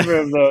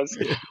those.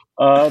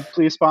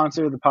 Please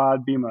sponsor the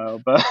pod,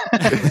 BMO.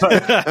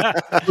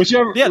 But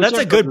whichever. Yeah, that's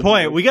a good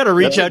point. We got to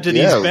reach out to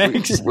these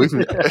banks.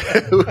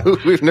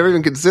 We've never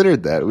even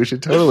considered that. We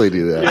should totally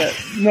do that. Yeah.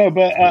 No,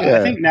 but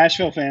I think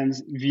Nashville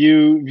fans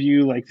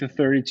view like the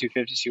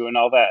 3252 and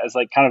all that as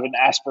like kind of an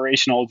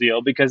aspirational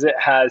deal, because it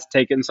has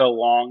taken so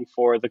long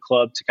for the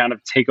club to kind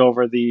of take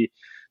over the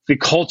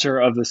culture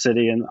of the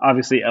city. And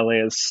obviously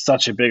LA is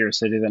such a bigger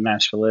city than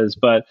Nashville is,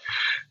 but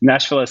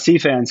Nashville SC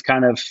fans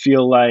kind of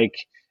feel like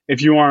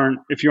if you aren't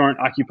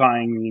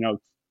occupying,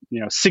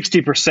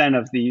 60%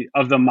 of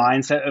the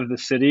mindset of the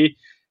city,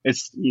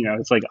 it's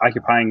like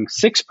occupying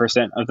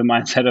 6% of the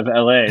mindset of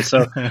LA.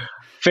 So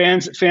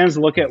fans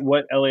look at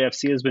what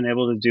LAFC has been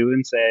able to do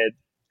and say,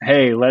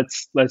 hey,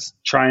 let's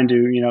try and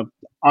do,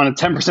 on a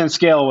 10%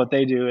 scale what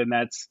they do. And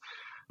that's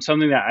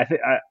something that I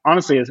think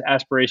honestly is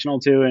aspirational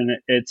too. And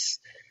it's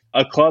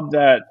a club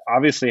that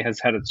obviously has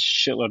had a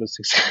shitload of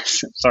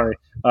success. Sorry.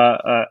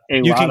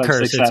 You can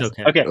curse. Success. It's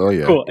okay. Oh,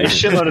 yeah. Cool. A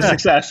shitload of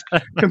succse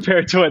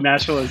compared to what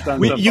Nashville has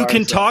done so far. You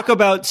can talk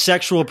about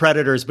sexual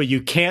predators, but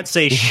you can't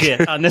say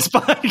shit on this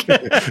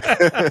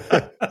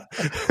podcast.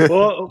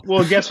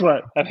 Well, guess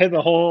what? I've hit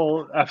the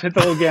whole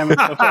gamut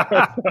so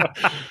far.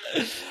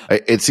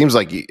 It seems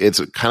like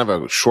it's kind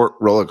of a short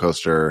roller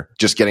coaster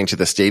just getting to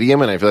the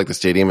stadium. And I feel like the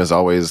stadium is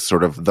always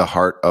sort of the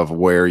heart of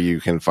where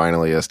you can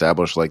finally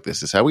establish, like,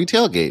 this is how we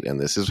tailgate. And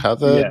this is how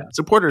the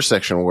supporters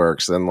section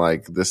works. And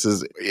like,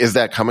 is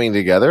that coming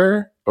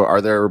together? Or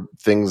are there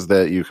things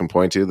that you can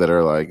point to that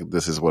are like,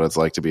 this is what it's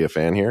like to be a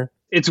fan here?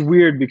 It's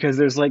weird because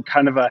there's like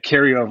kind of a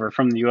carryover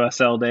from the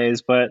USL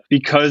days, but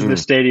because the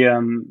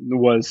stadium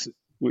was,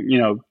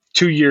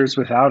 2 years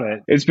without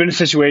it. It's been a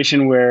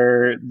situation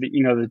where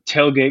the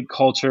tailgate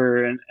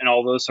culture and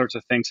all those sorts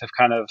of things have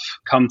kind of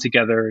come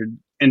together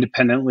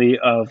independently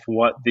of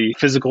what the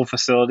physical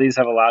facilities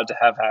have allowed to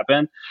have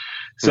happen.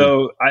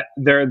 So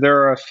there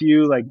are a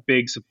few like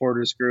big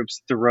supporters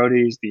groups: the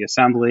Roadies, the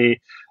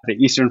Assembly, the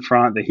Eastern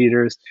Front, the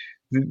Heaters.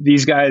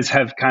 These guys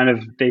have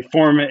they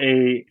form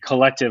a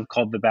collective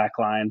called the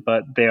Backline,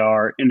 but they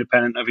are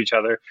independent of each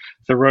other.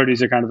 The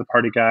Roadies are kind of the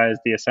party guys.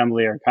 The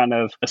Assembly are kind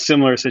of a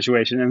similar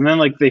situation. And then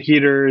like the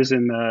Heaters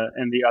and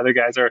the other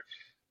guys are,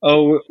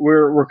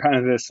 we're kind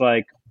of this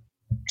like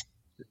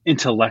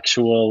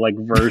intellectual like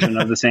version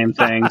of the same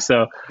thing.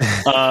 So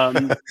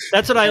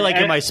that's what I like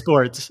in my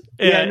sports.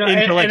 And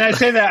I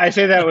say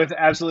that with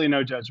absolutely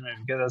no judgment,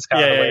 because that's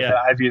kind of the way that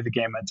I view the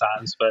game at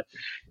times. But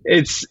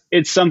it's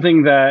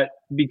something that,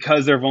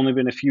 because there have only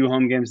been a few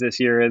home games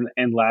this year,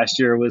 and last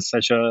year was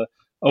such a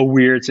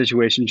weird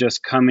situation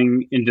just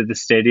coming into the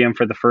stadium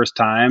for the first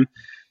time.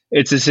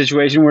 It's a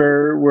situation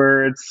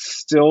where it's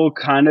still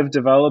kind of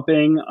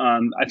developing.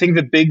 I think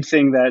the big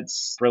thing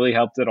that's really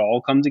helped it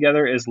all come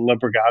together is La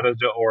Brigada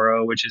de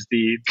Oro, which is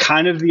the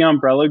kind of the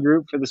umbrella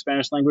group for the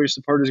Spanish language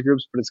supporters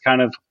groups, but it's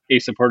kind of a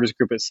supporters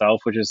group itself,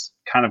 which is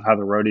kind of how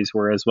the Roadies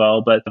were as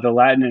well. But the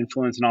Latin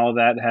influence and all of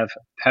that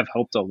have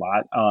helped a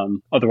lot.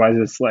 Otherwise,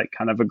 it's like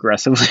kind of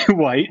aggressively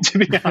white, to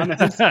be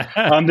honest.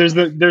 There's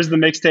the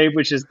mixtape,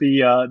 which is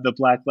the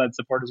Black-led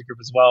supporters group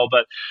as well.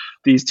 But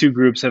these two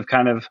groups have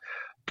kind of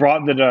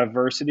brought the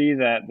diversity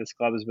that this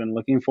club has been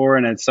looking for,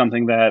 and it's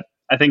something that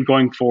I think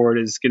going forward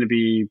is going to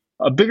be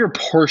a bigger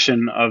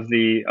portion of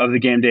the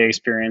game day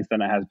experience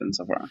than it has been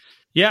so far.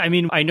 Yeah, I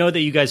mean, I know that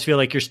you guys feel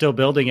like you're still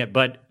building it,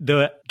 but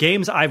the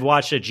games I've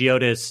watched at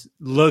Geodis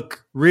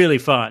look really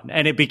fun,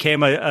 and it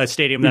became a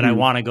stadium that I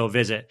want to go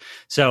visit.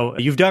 So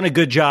you've done a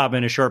good job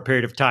in a short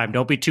period of time.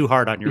 Don't be too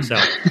hard on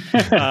yourself.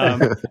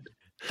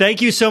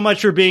 Thank you so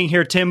much for being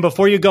here, Tim.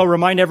 Before you go,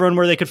 remind everyone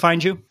where they could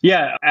find you.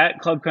 Yeah, at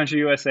Club Country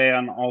USA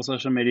on all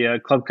social media,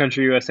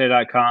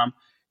 clubcountryusa.com.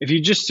 If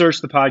you just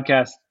search the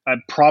podcast,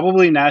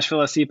 probably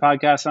Nashville SC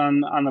podcast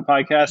on the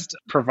podcast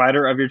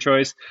provider of your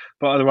choice,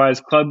 but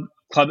otherwise Club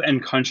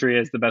and Country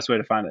is the best way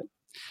to find it.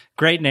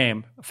 Great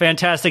name.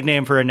 Fantastic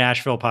name for a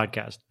Nashville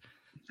podcast.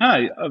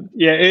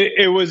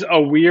 It was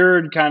a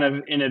weird kind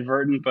of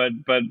inadvertent,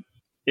 but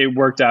it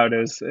worked out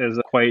as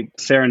quite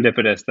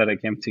serendipitous that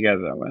it came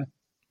together that way.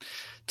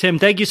 Tim,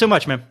 thank you so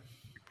much, man.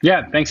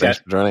 Yeah, thanks for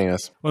joining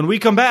us. When we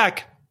come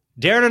back,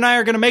 Darren and I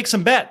are going to make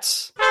some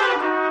bets.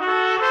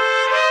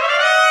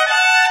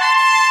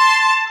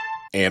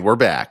 And we're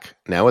back.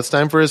 Now it's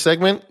time for a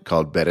segment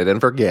called Bet It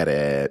and Forget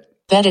It.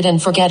 Bet it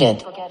and forget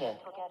it.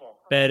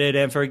 Bet it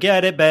and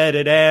forget it, bet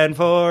it and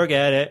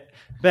forget it.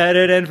 Bet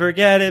it and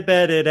forget it,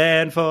 bet it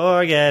and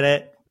forget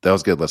it. That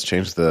was good. Let's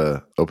change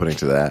the opening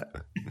to that.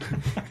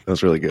 That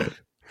was really good.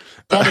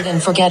 Bet it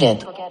and forget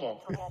it.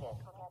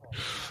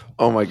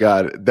 Oh my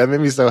God. That made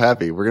me so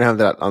happy. We're going to have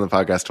that on the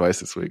podcast twice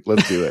this week.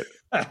 Let's do it.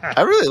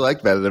 I really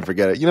like Bet It and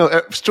Forget It. You know,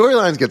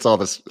 Storylines gets all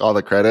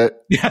the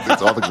credit.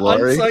 It's all the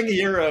glory. Unsung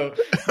hero.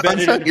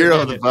 Unsung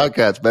hero of the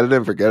podcast. Bet It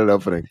and Forget It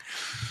opening.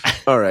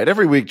 All right.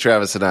 Every week,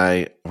 Travis and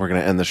I, we're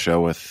going to end the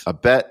show with a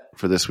bet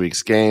for this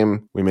week's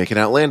game. We make an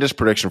outlandish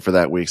prediction for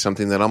that week,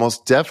 something that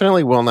almost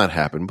definitely will not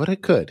happen, but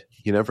it could.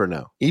 You never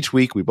know. Each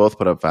week, we both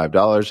put up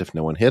 $5. If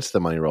no one hits, the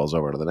money rolls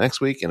over to the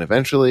next week. And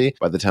eventually,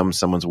 by the time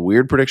someone's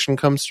weird prediction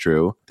comes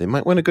true, they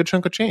might win a good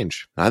chunk of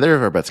change. Neither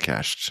of our bets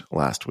cashed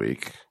last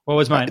week. What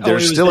was mine?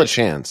 There's still a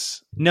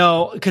chance.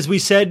 No, because we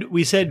said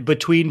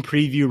between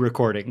preview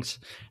recordings.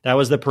 That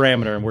was the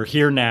parameter, and we're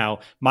here now.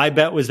 My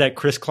bet was that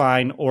Chris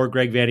Klein or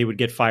Greg Vandy would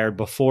get fired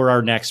before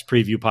our next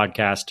preview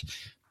podcast.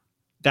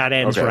 That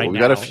ends right now. We've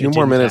got a few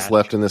more minutes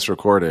left in this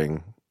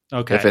recording.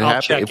 Okay, if it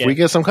happens, if we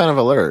get some kind of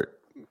alert.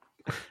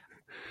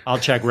 I'll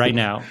check right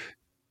now.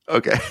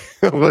 Okay.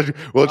 we'll check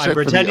I'm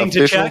pretending for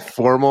the official, to check.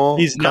 Formal.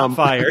 He's not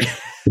fired.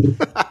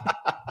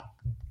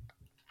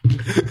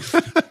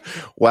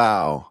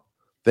 Wow.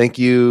 Thank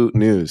you,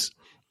 news.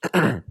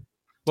 What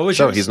was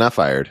yours? He's not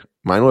fired.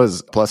 Mine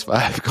was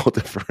 +5 goal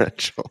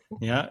differential.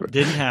 Yeah,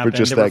 didn't happen.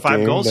 There were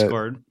 5 goals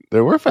scored.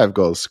 There were 5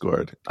 goals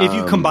scored. If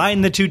you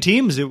combine the two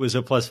teams, it was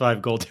a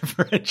 +5 goal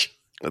differential.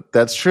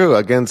 That's true.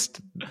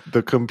 Against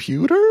the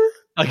computer?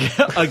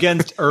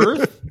 Against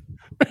Earth?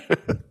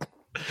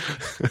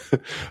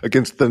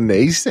 Against the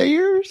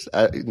naysayers?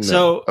 No.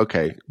 So,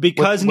 okay.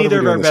 Because neither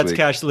of our bets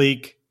cash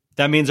leak,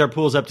 that means our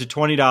pool's up to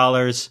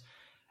 $20.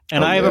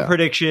 And I have a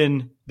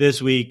prediction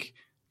this week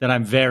that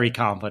I'm very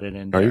confident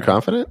in. Are you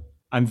confident?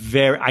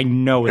 I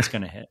know it's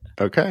going to hit.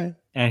 Okay.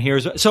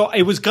 And so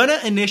it was going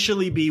to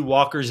initially be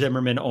Walker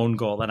Zimmerman own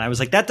goal. And I was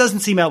like, that doesn't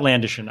seem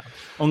outlandish enough.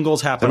 Own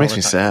goals happen. That makes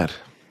me sad.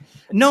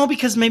 No,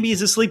 because maybe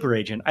he's a sleeper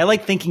agent. I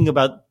like thinking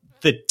about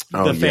the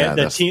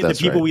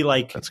people we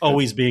like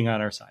always being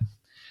on our side.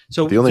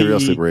 So the only real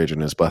super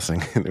agent is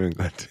Blessing in New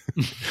England.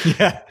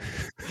 Yeah.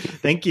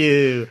 Thank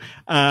you.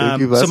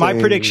 Thank you, so my Blessing.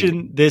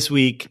 prediction this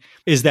week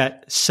is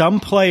that some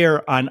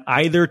player on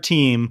either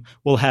team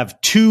will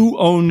have 2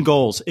 own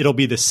goals. It'll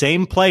be the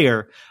same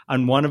player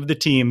on one of the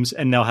teams,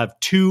 and they'll have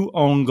 2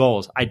 own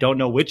goals. I don't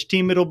know which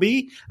team it'll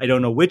be. I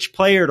don't know which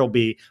player it'll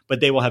be, but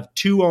they will have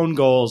 2 own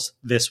goals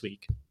this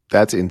week.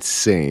 That's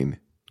insane.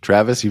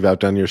 Travis, you've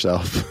outdone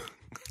yourself.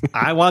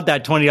 I want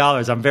that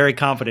 $20. I'm very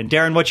confident.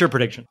 Darren, what's your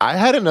prediction? I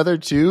had another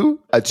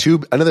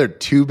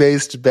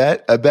two-based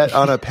bet, a bet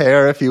on a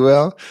pair, if you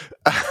will.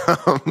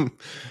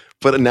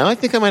 But now I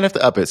think I might have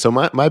to up it. So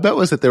my bet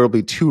was that there will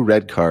be 2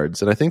 red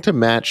cards. And I think to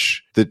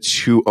match the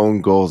 2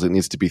 own goals, it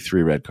needs to be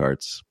 3 red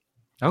cards.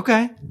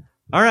 Okay.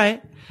 All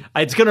right.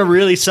 It's going to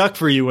really suck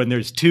for you when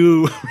there's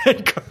 2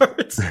 red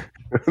cards.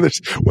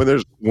 when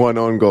there's 1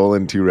 own goal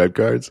and 2 red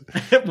cards.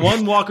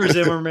 1 Walker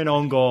Zimmerman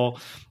own goal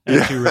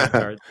and 2 red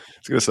cards.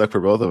 It's going to suck for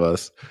both of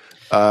us.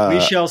 We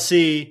shall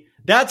see.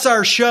 That's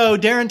our show.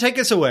 Darren, take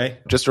us away.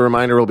 Just a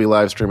reminder, we'll be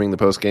live streaming the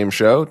post-game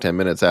show 10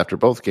 minutes after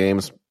both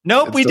games.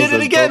 Nope, we did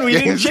it again. We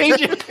didn't change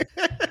it.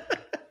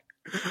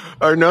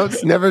 Our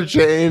notes never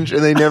change,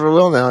 and they never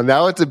will now.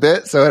 Now it's a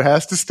bit, so it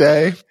has to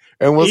stay.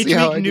 And we'll see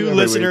how new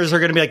listeners are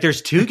going to be like,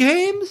 there's 2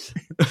 games?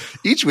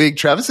 Each week,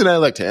 Travis and I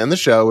like to end the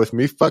show with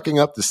me fucking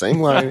up the same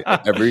line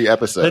every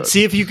episode. Let's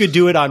see if you could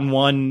do it on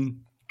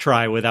one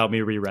try without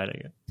me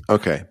rewriting it.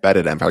 Okay, bet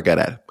it and forget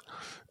it.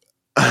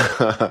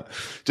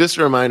 Just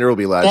a reminder, we'll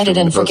be live Bet it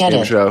streaming and the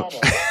post-game show.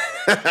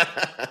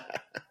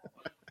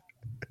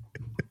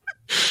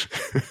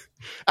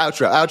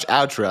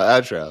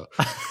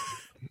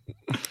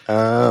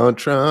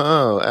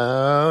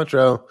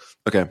 Outro.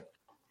 Okay.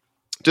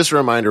 Just a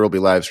reminder, we'll be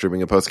live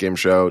streaming a post-game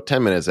show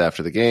 10 minutes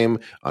after the game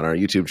on our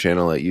YouTube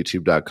channel at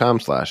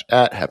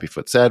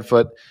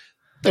youtube.com/@happyfootsadfoot.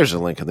 There's a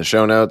link in the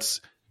show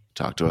notes.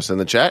 Talk to us in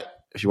the chat.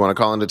 If you want to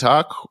call in to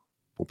talk,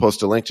 we'll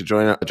post a link to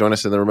join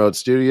us in the remote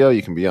studio.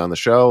 You can be on the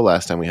show.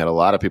 Last time we had a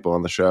lot of people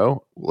on the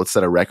show. Let's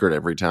set a record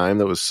every time.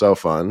 That was so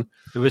fun.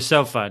 It was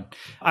so fun.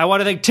 I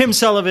want to thank Tim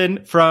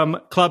Sullivan from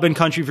Club and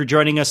Country for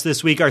joining us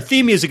this week. Our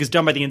theme music is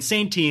done by the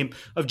insane team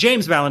of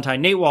James Valentine,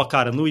 Nate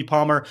Walcott, and Louis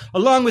Palmer.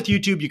 Along with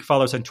YouTube, you can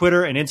follow us on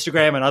Twitter and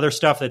Instagram and other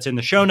stuff that's in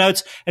the show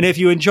notes. And if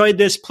you enjoyed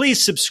this,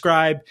 please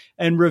subscribe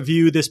and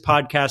review this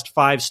podcast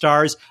 5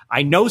 stars.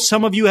 I know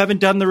some of you haven't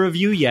done the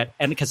review yet,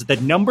 and because the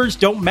numbers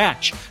don't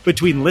match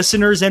between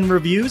listeners and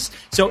reviews,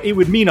 so it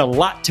would mean a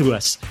lot to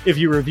us if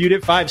you reviewed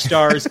it 5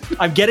 stars.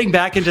 I'm getting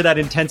back into that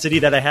intensity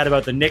that I had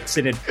about the Knicks,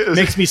 and it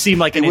makes me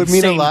seem like an insane person.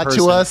 It would mean a lot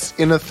to us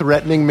in a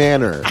threatening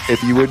manner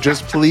if you would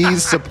just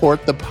please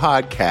support the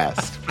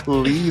podcast.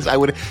 Please. I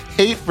would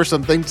hate for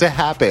something to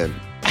happen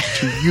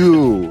to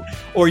you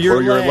or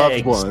your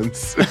loved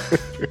ones.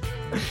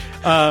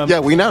 Yeah,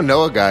 we now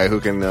know a guy who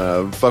can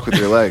fuck with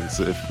your legs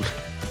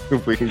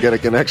if we can get a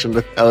connection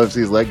to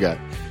LFC's leg guy.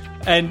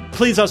 And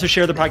please also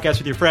share the podcast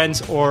with your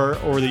friends or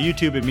the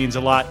YouTube. It means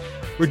a lot.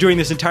 We're doing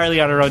this entirely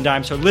on our own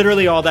dime. So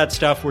literally all that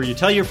stuff where you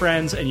tell your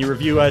friends and you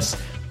review us.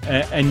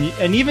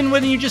 And even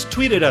when you just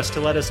tweeted us to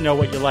let us know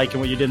what you like and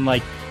what you didn't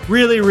like,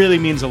 really, really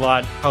means a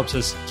lot. Helps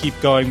us keep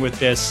going with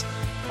this.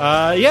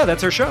 Yeah,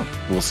 that's our show.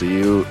 We'll see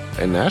you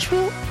in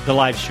Nashville? The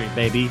live stream,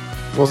 baby.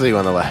 We'll see you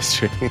on the live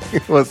stream.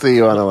 We'll see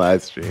you on the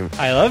live stream.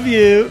 I love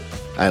you.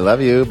 I love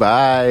you.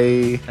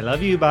 Bye. I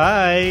love you.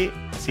 Bye.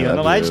 See you on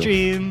the live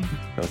stream.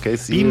 Okay,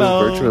 see you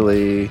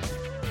virtually.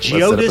 Geodis Let's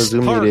set up a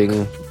Zoom Park.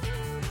 meeting.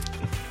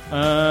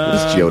 What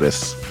is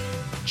Geodis?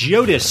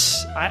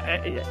 Geodis.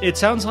 It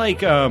sounds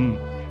like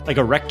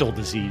a rectal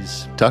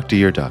disease. Talk to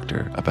your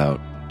doctor about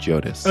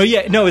Geodis. Oh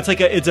yeah, no, it's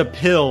a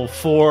pill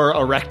for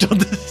a rectal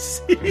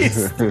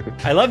disease.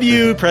 I love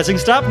you. Pressing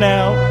stop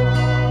now.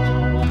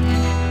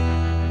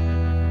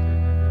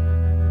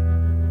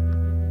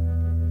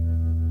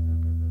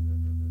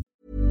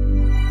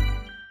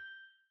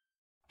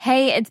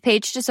 Hey, it's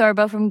Paige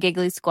DeSorbo from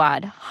Giggly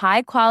Squad.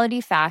 High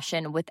quality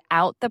fashion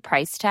without the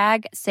price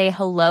tag. Say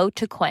hello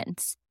to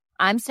Quince.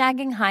 I'm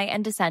snagging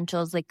high-end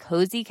essentials like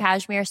cozy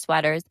cashmere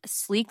sweaters,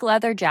 sleek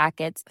leather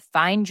jackets,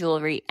 fine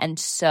jewelry, and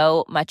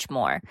so much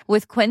more.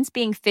 With Quince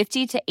being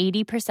 50 to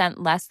 80%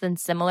 less than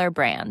similar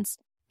brands.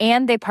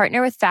 And they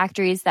partner with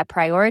factories that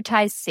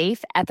prioritize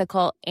safe,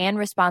 ethical, and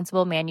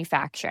responsible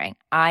manufacturing.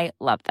 I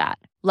love that.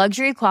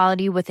 Luxury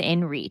quality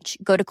within reach.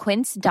 Go to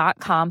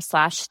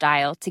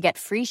quince.com/style to get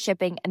free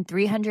shipping and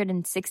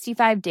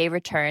 365-day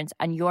returns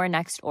on your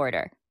next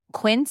order.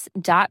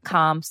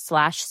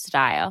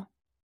 Quince.com/style.